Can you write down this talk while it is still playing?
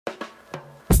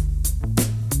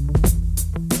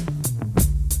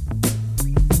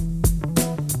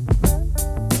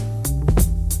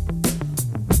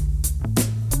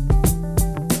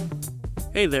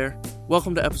Hey there,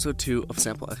 welcome to episode 2 of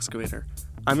Sample Excavator.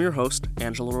 I'm your host,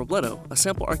 Angela Robledo, a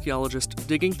sample archaeologist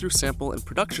digging through sample and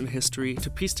production history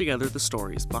to piece together the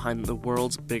stories behind the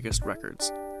world's biggest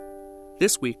records.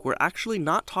 This week, we're actually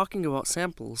not talking about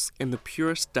samples in the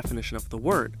purest definition of the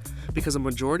word, because a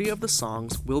majority of the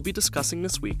songs we'll be discussing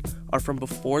this week are from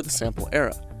before the sample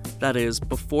era, that is,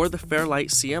 before the Fairlight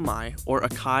CMI or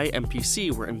Akai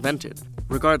MPC were invented.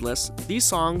 Regardless, these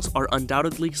songs are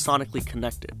undoubtedly sonically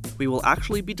connected. We will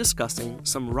actually be discussing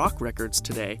some rock records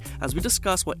today as we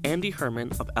discuss what Andy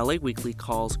Herman of LA Weekly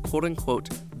calls quote-unquote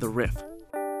the riff.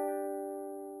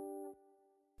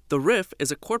 The riff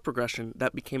is a chord progression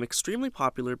that became extremely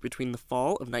popular between the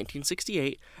fall of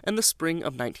 1968 and the spring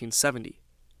of 1970.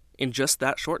 In just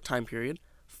that short time period,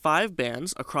 5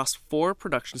 bands across 4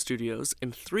 production studios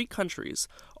in 3 countries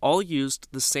all used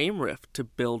the same riff to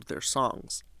build their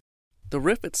songs. The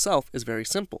riff itself is very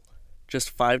simple, just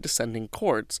 5 descending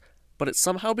chords, but it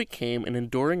somehow became an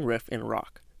enduring riff in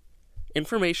rock.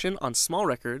 Information on small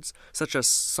records, such as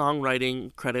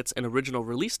songwriting, credits, and original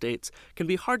release dates, can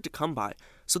be hard to come by,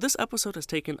 so this episode has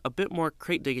taken a bit more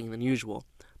crate digging than usual,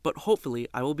 but hopefully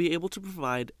I will be able to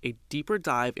provide a deeper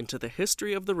dive into the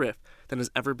history of the riff than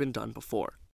has ever been done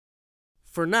before.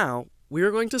 For now, we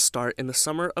are going to start in the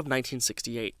summer of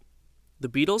 1968. The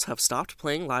Beatles have stopped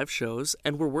playing live shows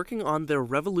and were working on their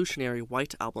revolutionary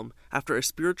White Album after a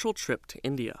spiritual trip to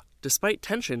India. Despite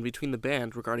tension between the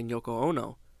band regarding Yoko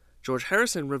Ono, George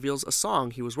Harrison reveals a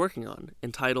song he was working on,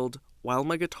 entitled While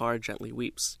My Guitar Gently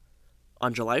Weeps.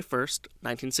 On July 1st,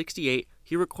 1968,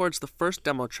 he records the first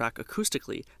demo track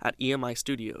acoustically at EMI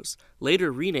Studios,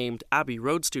 later renamed Abbey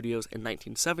Road Studios in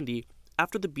 1970,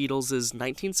 after the Beatles'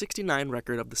 1969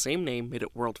 record of the same name made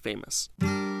it world famous.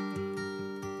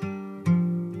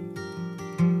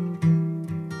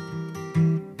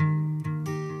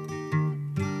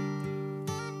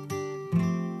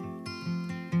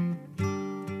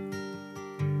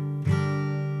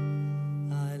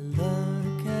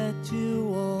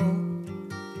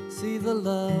 The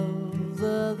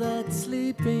lover that's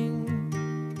sleeping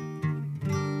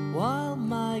while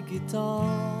my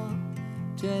guitar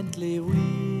gently weeps.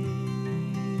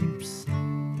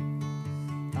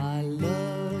 I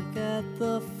look at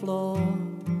the floor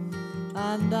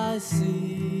and I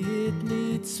see it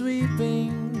needs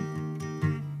sweeping.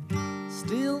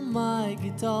 Still my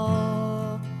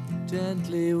guitar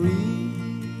gently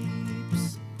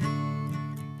weeps.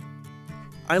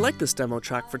 I like this demo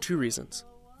track for 2 reasons.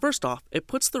 First off, it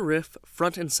puts the riff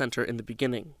front and center in the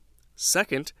beginning.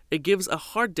 Second, it gives a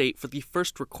hard date for the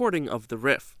first recording of the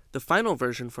riff. The final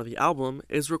version for the album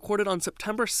is recorded on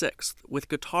September 6th with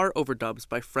guitar overdubs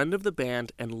by friend of the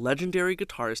band and legendary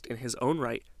guitarist in his own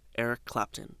right, Eric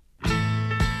Clapton.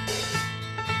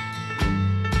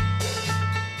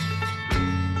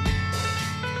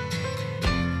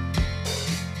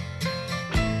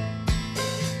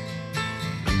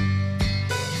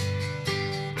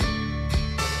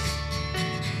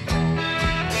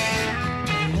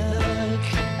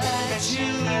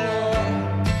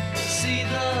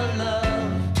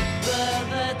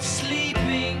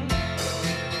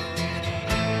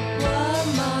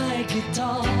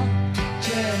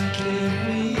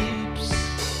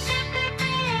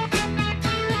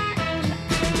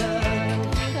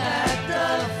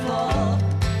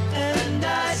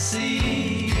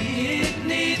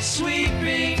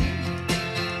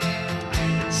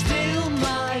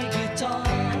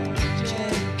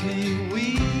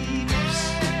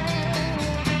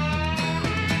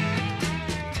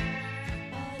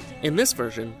 In this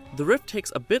version, the riff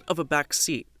takes a bit of a back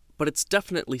seat, but it's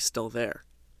definitely still there.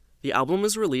 The album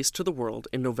is released to the world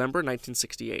in November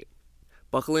 1968.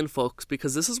 Buckle in, folks,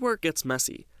 because this is where it gets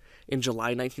messy. In July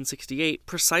 1968,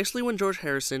 precisely when George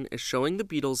Harrison is showing the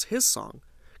Beatles his song,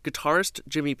 guitarist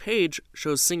Jimmy Page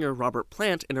shows singer Robert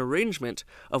Plant an arrangement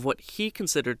of what he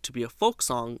considered to be a folk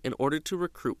song in order to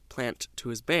recruit Plant to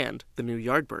his band, the New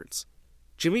Yardbirds.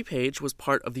 Jimmy Page was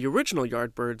part of the original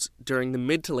Yardbirds during the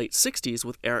mid to late 60s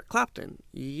with Eric Clapton.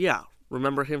 Yeah,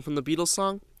 remember him from the Beatles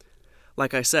song?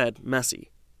 Like I said, messy.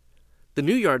 The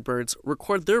New Yardbirds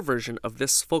record their version of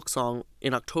this folk song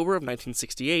in October of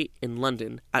 1968 in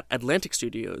London at Atlantic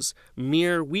Studios,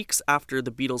 mere weeks after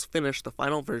the Beatles finished the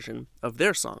final version of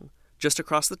their song, just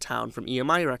across the town from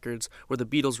EMI Records where the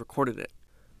Beatles recorded it.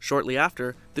 Shortly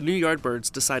after, the New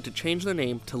Yardbirds decided to change their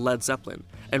name to Led Zeppelin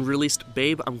and released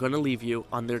Babe, I'm Gonna Leave You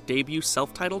on their debut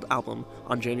self-titled album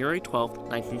on January 12,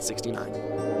 1969.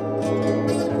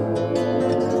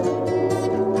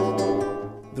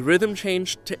 The rhythm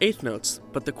changed to eighth notes,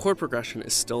 but the chord progression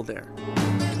is still there.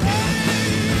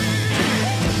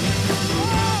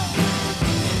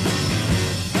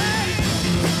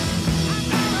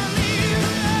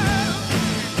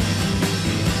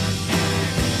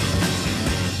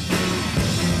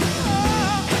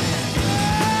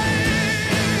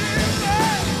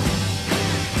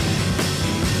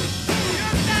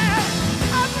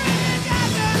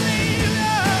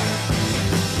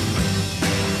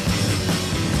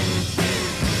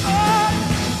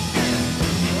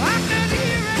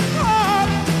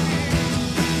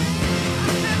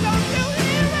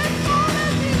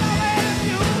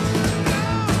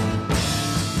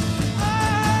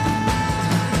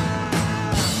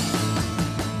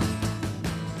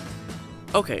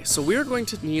 Okay, so we're going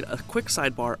to need a quick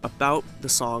sidebar about the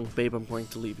song Babe, I'm Going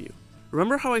to Leave You.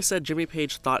 Remember how I said Jimmy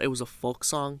Page thought it was a folk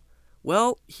song?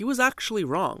 Well, he was actually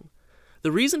wrong.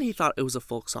 The reason he thought it was a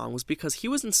folk song was because he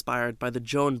was inspired by the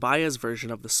Joan Baez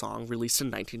version of the song released in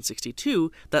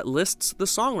 1962 that lists the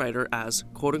songwriter as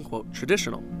quote-unquote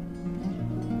traditional.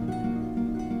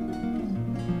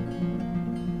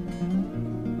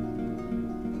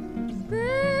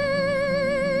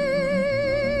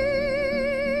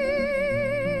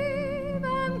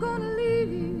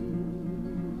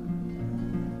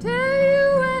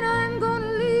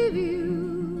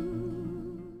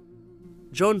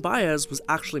 Joan Baez was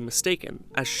actually mistaken,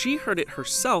 as she heard it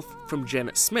herself from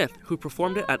Janet Smith, who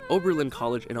performed it at Oberlin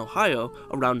College in Ohio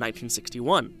around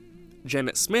 1961.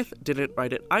 Janet Smith didn't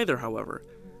write it either, however.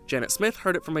 Janet Smith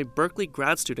heard it from a Berkeley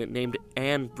grad student named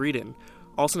Anne Breeden,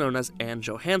 also known as Anne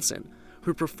Johansson,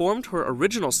 who performed her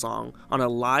original song on a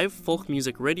live folk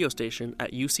music radio station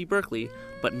at UC Berkeley,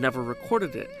 but never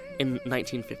recorded it in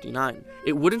 1959.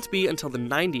 It wouldn't be until the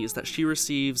 90s that she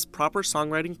receives proper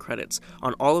songwriting credits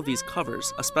on all of these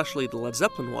covers, especially the Led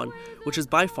Zeppelin one, which is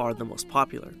by far the most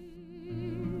popular.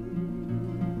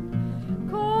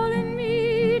 Calling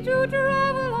me to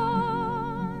travel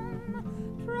on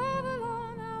out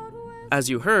west.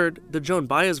 As you heard, the Joan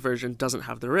Baez version doesn't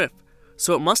have the riff,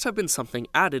 so it must have been something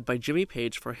added by Jimmy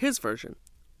Page for his version.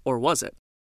 Or was it?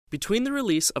 Between the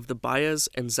release of the Baez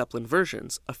and Zeppelin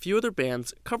versions, a few other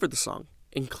bands covered the song,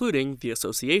 including The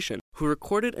Association, who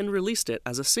recorded and released it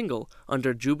as a single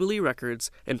under Jubilee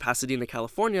Records in Pasadena,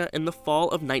 California in the fall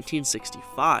of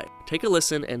 1965. Take a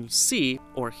listen and see,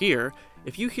 or hear,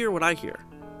 if you hear what I hear.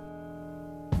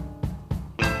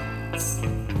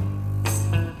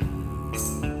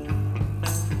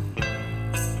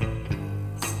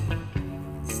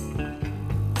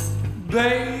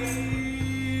 Babe,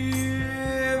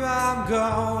 I'm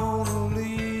gonna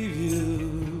leave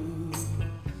you.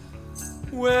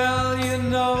 Well, you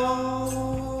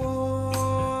know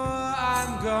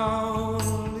I'm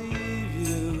gonna leave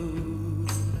you.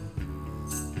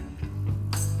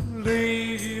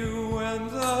 Leave you when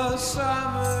the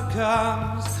summer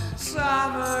comes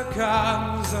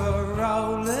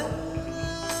a-rolling.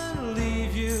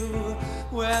 Leave you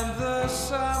when the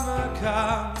summer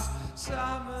comes.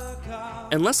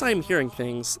 Unless I am hearing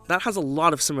things, that has a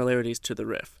lot of similarities to the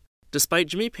riff. Despite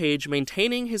Jimmy Page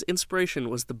maintaining his inspiration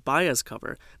was the Baez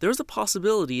cover, there is a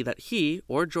possibility that he,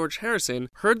 or George Harrison,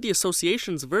 heard the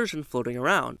Association's version floating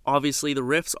around. Obviously, the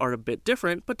riffs are a bit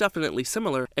different, but definitely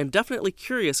similar, and definitely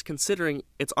curious considering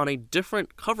it's on a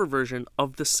different cover version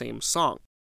of the same song.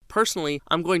 Personally,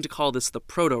 I'm going to call this the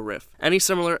proto-riff. Any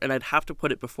similar, and I'd have to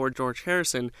put it before George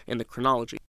Harrison in the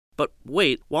chronology. But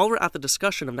wait, while we're at the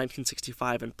discussion of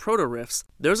 1965 and proto-riffs,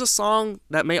 there's a song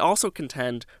that may also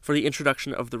contend for the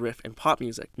introduction of the riff in pop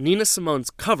music. Nina Simone's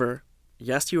cover,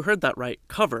 yes, you heard that right,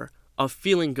 cover, of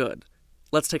Feeling Good.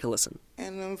 Let's take a listen.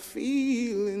 And I'm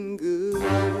feeling good.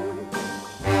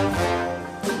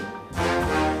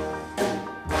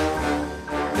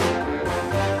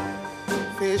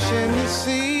 Fish in the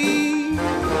sea,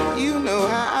 you know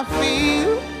how I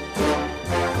feel.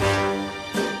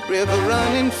 River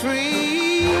running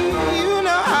free, you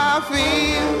know how I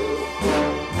feel.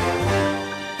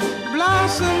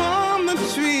 Blossom on the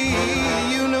tree,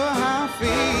 you know how I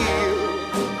feel.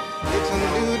 It's a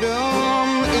new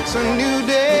dawn, it's a new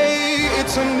day,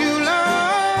 it's a new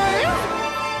life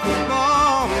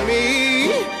for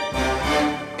me,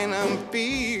 and I'm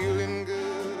feeling good.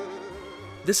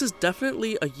 This is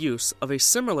definitely a use of a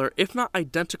similar, if not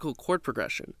identical, chord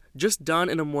progression, just done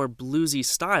in a more bluesy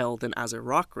style than as a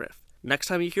rock riff. Next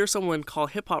time you hear someone call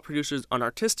hip-hop producers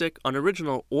unartistic,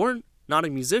 unoriginal, or not a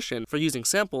musician for using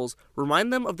samples,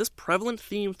 remind them of this prevalent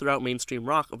theme throughout mainstream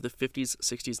rock of the 50s,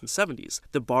 60s, and 70s,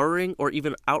 the borrowing or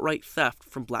even outright theft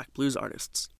from black blues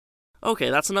artists.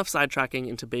 Okay, that's enough sidetracking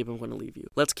into Babe, I'm Gonna Leave You.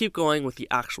 Let's keep going with the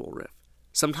actual riff.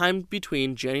 Sometime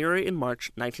between January and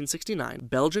March 1969,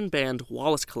 Belgian band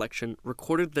Wallace Collection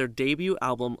recorded their debut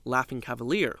album Laughing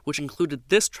Cavalier, which included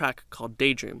this track called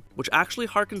Daydream, which actually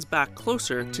harkens back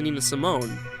closer to Nina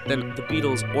Simone than the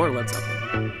Beatles or Led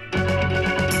Zeppelin.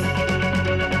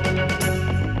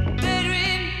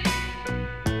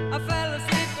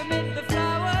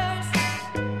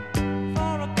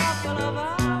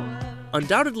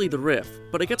 Undoubtedly the riff,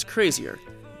 but it gets crazier.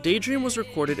 Daydream was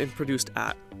recorded and produced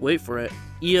at, wait for it,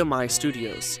 EMI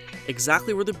Studios,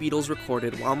 exactly where the Beatles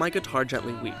recorded While My Guitar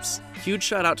Gently Weeps. Huge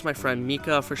shout out to my friend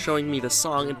Mika for showing me this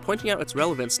song and pointing out its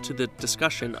relevance to the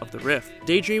discussion of the riff.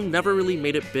 Daydream never really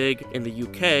made it big in the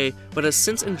UK, but has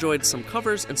since enjoyed some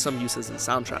covers and some uses in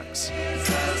soundtracks.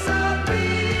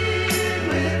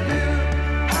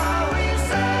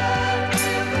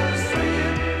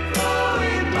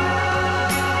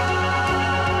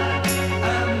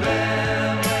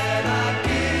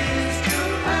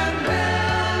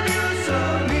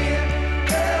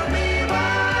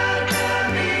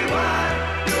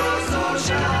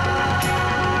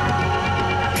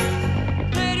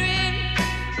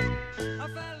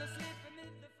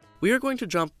 we are going to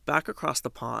jump back across the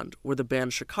pond where the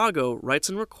band Chicago writes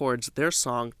and records their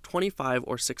song 25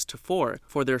 or 6-4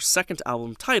 for their second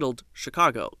album titled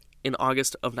Chicago in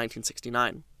August of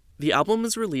 1969. The album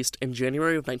is released in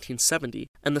January of 1970,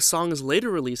 and the song is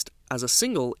later released as a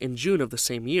single in June of the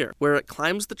same year, where it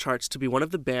climbs the charts to be one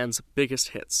of the band's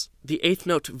biggest hits. The eighth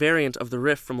note variant of the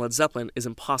riff from Led Zeppelin is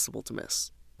impossible to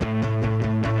miss.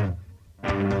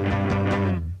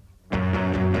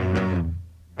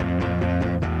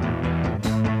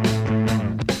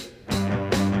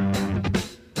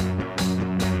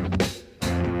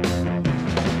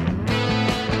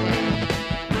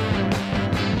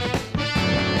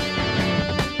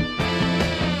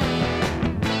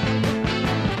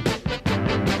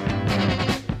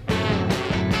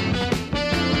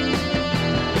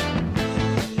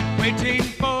 Waiting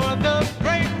for the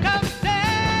break of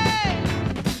day,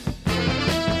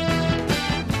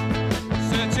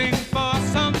 searching for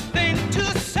something to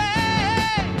say,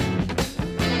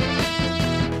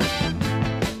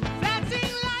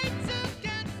 flashing lights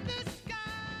against the sky.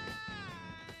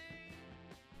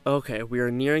 Okay, we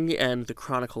are nearing the end of the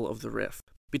chronicle of the riff.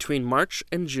 Between March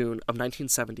and June of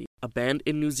 1970, a band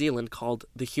in New Zealand called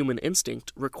The Human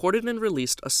Instinct recorded and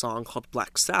released a song called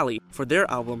Black Sally for their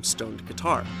album Stoned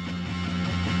Guitar.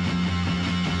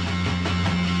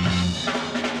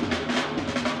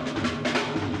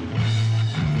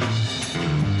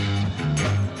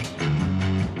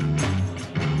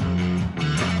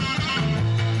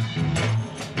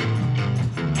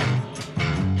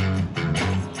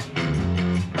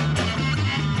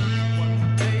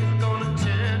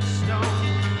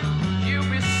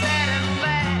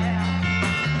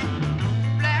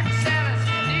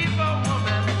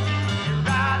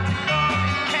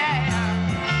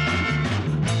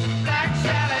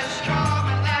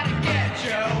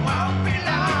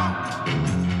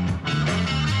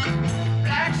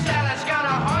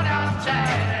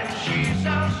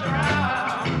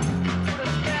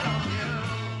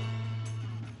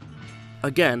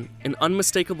 Again, an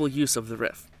unmistakable use of the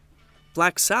riff.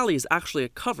 Black Sally is actually a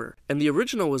cover, and the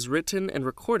original was written and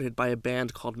recorded by a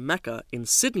band called Mecca in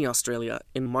Sydney, Australia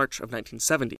in March of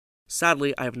 1970.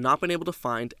 Sadly, I have not been able to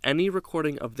find any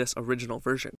recording of this original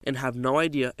version, and have no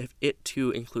idea if it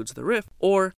too includes the riff,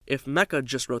 or if Mecca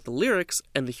just wrote the lyrics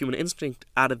and The Human Instinct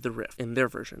added the riff in their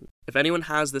version. If anyone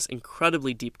has this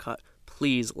incredibly deep cut,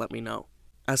 please let me know.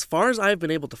 As far as I have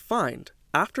been able to find,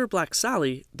 after Black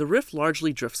Sally, the riff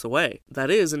largely drifts away. That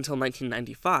is until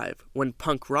 1995, when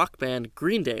punk rock band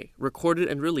Green Day recorded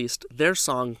and released their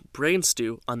song Brain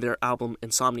Stew on their album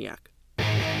Insomniac.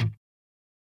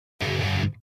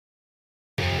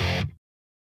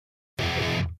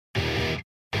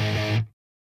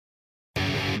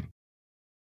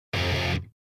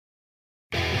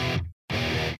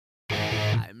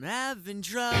 I'm having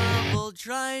trouble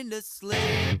trying to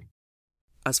sleep.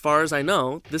 As far as I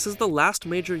know, this is the last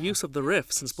major use of the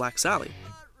riff since Black Sally.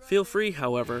 Feel free,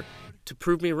 however, to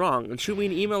prove me wrong and shoot me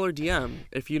an email or DM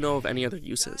if you know of any other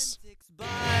uses.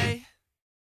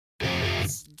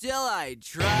 Still I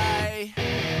try.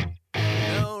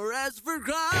 No rest for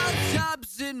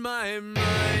cross-chops in my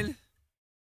mind.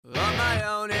 On my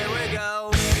own, here we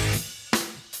go.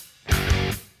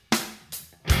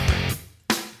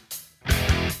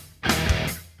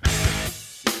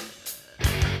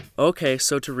 Okay,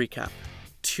 so to recap.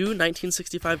 Two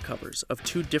 1965 covers of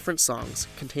two different songs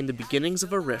contain the beginnings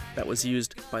of a riff that was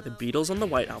used by the Beatles on the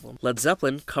White Album. Led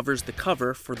Zeppelin covers the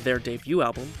cover for their debut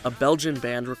album. A Belgian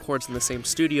band records in the same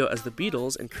studio as the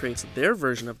Beatles and creates their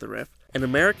version of the riff. An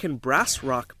American brass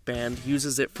rock band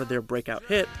uses it for their breakout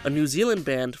hit. A New Zealand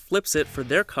band flips it for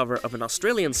their cover of an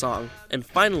Australian song. And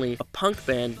finally, a punk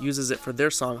band uses it for their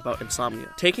song about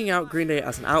insomnia. Taking out Green Day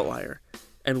as an outlier,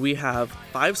 and we have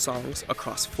 5 songs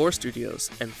across 4 studios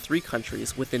and 3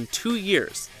 countries within 2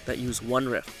 years that use one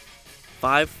riff.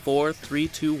 5, 4, 3,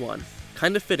 2, 1.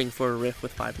 Kind of fitting for a riff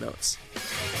with 5 notes.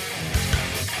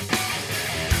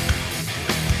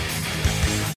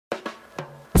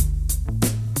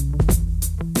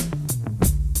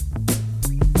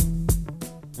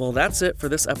 Well, that's it for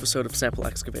this episode of Sample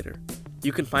Excavator.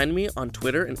 You can find me on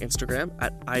Twitter and Instagram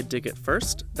at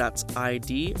IDigItFirst, that's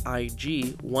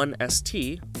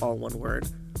IDIG1ST, all one word,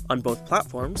 on both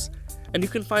platforms, and you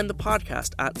can find the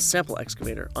podcast at Sample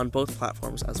Excavator on both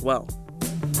platforms as well.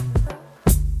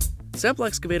 Sample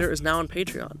Excavator is now on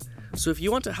Patreon, so if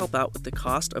you want to help out with the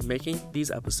cost of making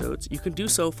these episodes, you can do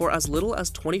so for as little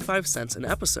as 25 cents an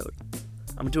episode.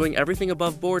 I'm doing everything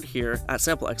above board here at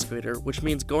Sample Excavator, which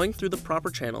means going through the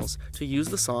proper channels to use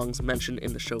the songs mentioned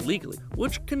in the show legally,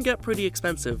 which can get pretty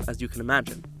expensive as you can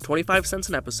imagine. 25 cents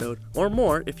an episode, or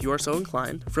more if you are so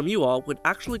inclined, from you all would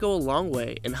actually go a long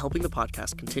way in helping the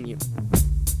podcast continue.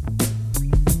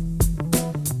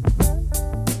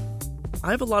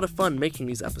 I have a lot of fun making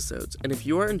these episodes, and if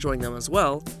you are enjoying them as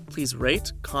well, please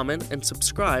rate, comment, and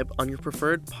subscribe on your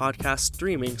preferred podcast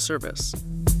streaming service.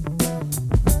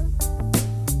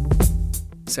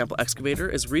 Sample Excavator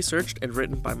is researched and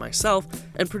written by myself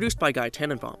and produced by Guy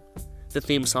Tannenbaum. The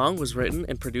theme song was written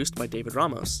and produced by David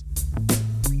Ramos.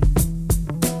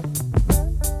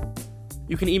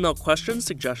 You can email questions,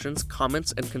 suggestions,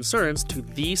 comments, and concerns to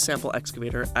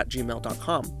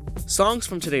thesampleexcavator@gmail.com. Songs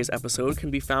from today's episode can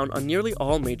be found on nearly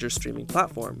all major streaming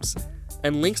platforms,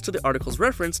 and links to the articles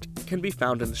referenced can be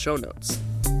found in the show notes.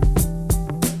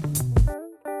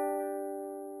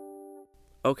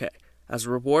 Okay, as a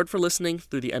reward for listening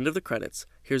through the end of the credits,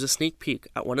 here's a sneak peek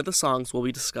at one of the songs we'll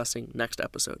be discussing next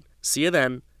episode. See you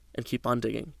then, and keep on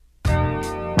digging.